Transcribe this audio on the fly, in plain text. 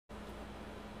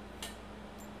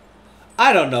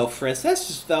I don't know, Frisk. That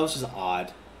was just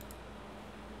odd.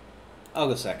 I'll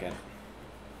go second.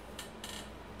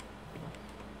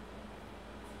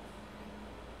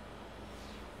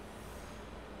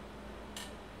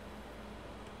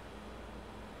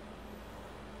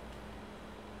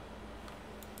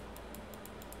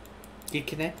 Get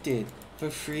connected for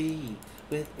free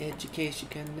with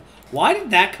education. Why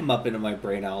did that come up into my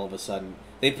brain all of a sudden?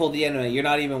 They pulled the enemy. You're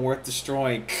not even worth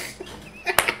destroying.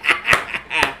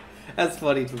 That's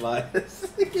funny,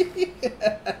 Tobias.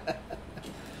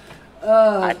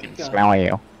 I can smell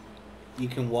you. You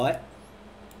can what?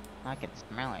 I can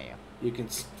smell you. You can.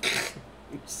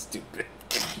 Stupid.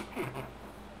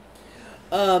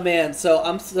 Oh man, so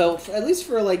at least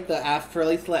for like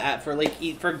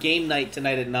for game night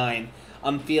tonight at 9.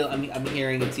 I'm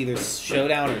hearing it's either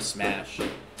Showdown or Smash.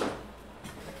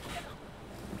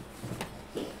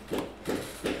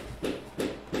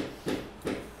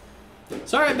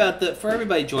 Sorry about for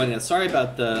everybody joining us. Sorry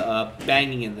about the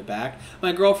banging in the back.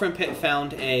 My girlfriend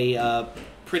found a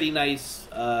pretty nice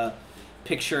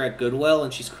picture at Goodwill,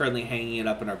 and she's currently hanging it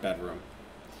up in our bedroom.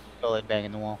 Totally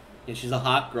banging the wall. Yeah, she's a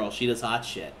hot girl. She does hot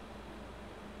shit.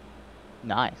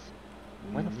 Nice.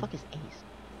 Where the fuck is Ace?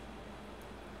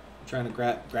 I'm trying to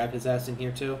grab his ass in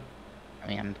here too. I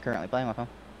mean, I'm currently playing with him.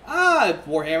 Ah,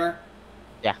 Warhammer.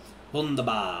 Yeah.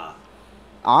 Wunderbar.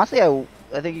 Honestly, I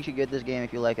think you should get this game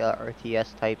if you like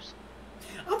RTS types.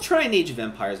 I'm trying Age of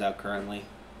Empires out currently.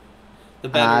 The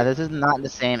better. This is not the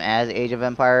same as Age of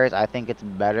Empires. I think it's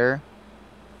better.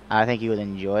 I think you would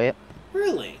enjoy it.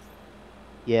 Really?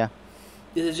 Yeah.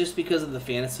 Is it just because of the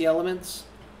fantasy elements?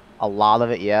 A lot of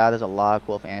it, yeah. There's a lot of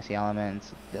cool fantasy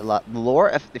elements. A lot lore.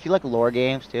 If you like lore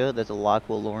games too, there's a lot of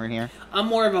cool lore in here. I'm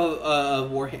more of a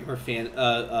Warhammer fan,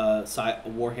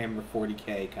 Warhammer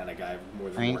 40k kind of guy more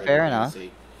than. I mean, Warhammer fair enough.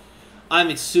 fantasy.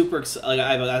 I'm super excited. Like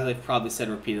as I've probably said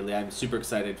repeatedly, I'm super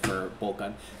excited for Bolt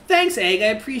Gun. Thanks, Egg. I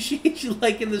appreciate you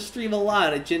liking the stream a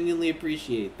lot. I genuinely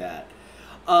appreciate that.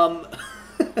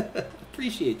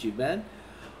 Appreciate you, man.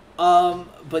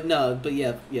 But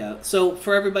yeah. So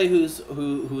for everybody who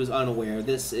is unaware,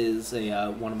 this is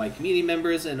one of my community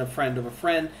members and a friend of a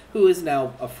friend who is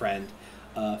now a friend,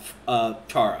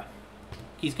 Chara.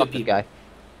 He's good people. Guy.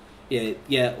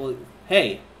 Yeah. Well,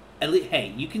 hey,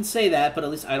 you can say that, but at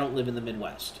least I don't live in the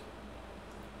Midwest.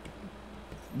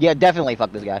 Yeah, definitely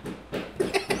fuck this guy.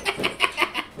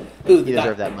 Who? You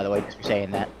deserve that, by the way, just for saying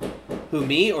that. Who,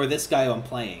 me or this guy I'm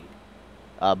playing?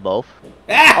 Both.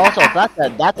 Also,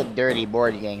 that's a dirty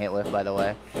board you're getting hit with, by the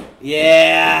way.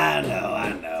 Yeah,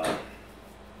 I know.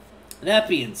 That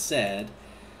being said...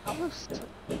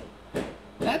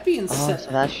 That being said...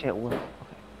 So that shit will...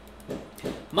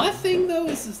 Okay. My thing, though,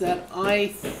 is that I...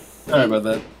 Sorry about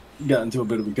that. Got into a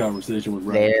bit of a conversation with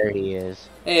Ryan. There he is.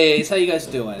 Hey, Ace, how you guys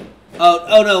doing?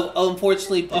 Oh no,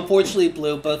 unfortunately,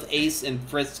 Blue, both Ace and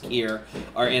Frisk here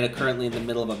are currently in the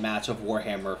middle of a match of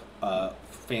Warhammer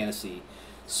Fantasy.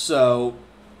 So,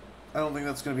 I don't think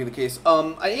that's going to be the case.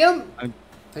 I'm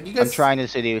trying to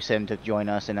seduce him to join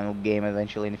us in a game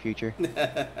eventually in the future.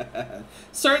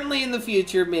 Certainly in the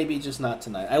future, maybe just not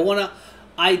tonight.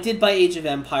 I did buy Age of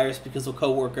Empires because a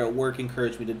coworker at work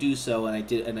encouraged me to do so, and I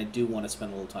do want to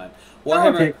spend a little time.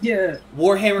 Warhammer,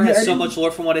 Warhammer has so much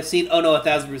lore from what I've seen. Oh no,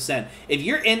 1000%. If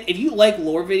you like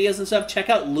lore videos and stuff, check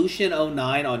out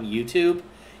Lucian09 on YouTube.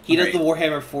 He does the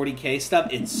Warhammer 40k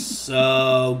stuff. It's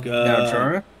so good. Now,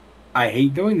 Chara, I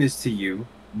hate doing this to you,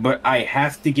 but I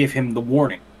have to give him the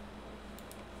warning.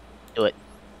 Do it.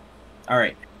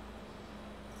 Alright.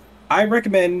 I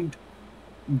recommend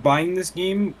buying this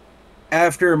game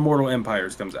after Immortal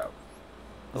Empires comes out.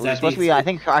 It's supposed to be, I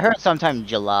think, I heard sometime in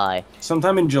July.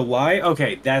 Sometime in July?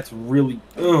 Okay, that's really...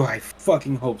 Oh, I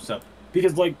fucking hope so.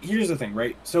 Because, like, here's the thing,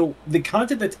 right? So, the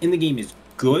content that's in the game is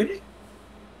good,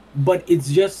 but it's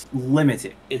just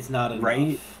limited. It's not enough.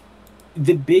 Right?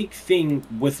 The big thing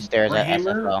with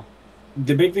Warhammer...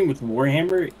 The big thing with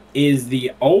Warhammer is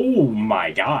the... Oh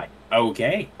my god.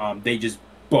 Okay. They just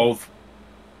both...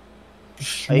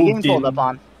 Are you getting pulled up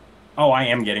on? Oh, I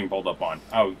am getting pulled up on.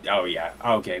 Oh yeah.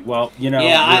 Okay, well, you know...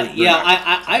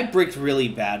 I bricked really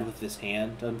bad with this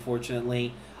hand,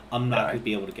 unfortunately. I'm not going to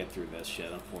be able to get through this shit,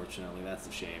 unfortunately. That's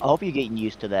a shame. I hope you're getting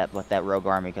used to that with that rogue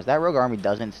army, because that rogue army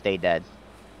doesn't stay dead.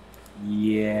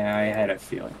 Yeah, I had a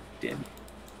feeling it did.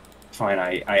 Fine,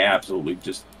 I absolutely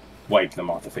just wiped them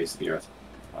off the face of the earth.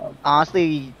 Honestly,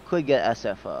 you could get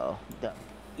SFO.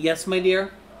 Yes, my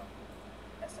dear?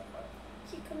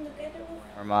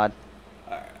 Or mod.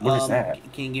 What is that?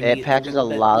 Can you give me it patches a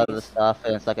lot of the stuff,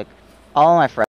 and it's like all my friends.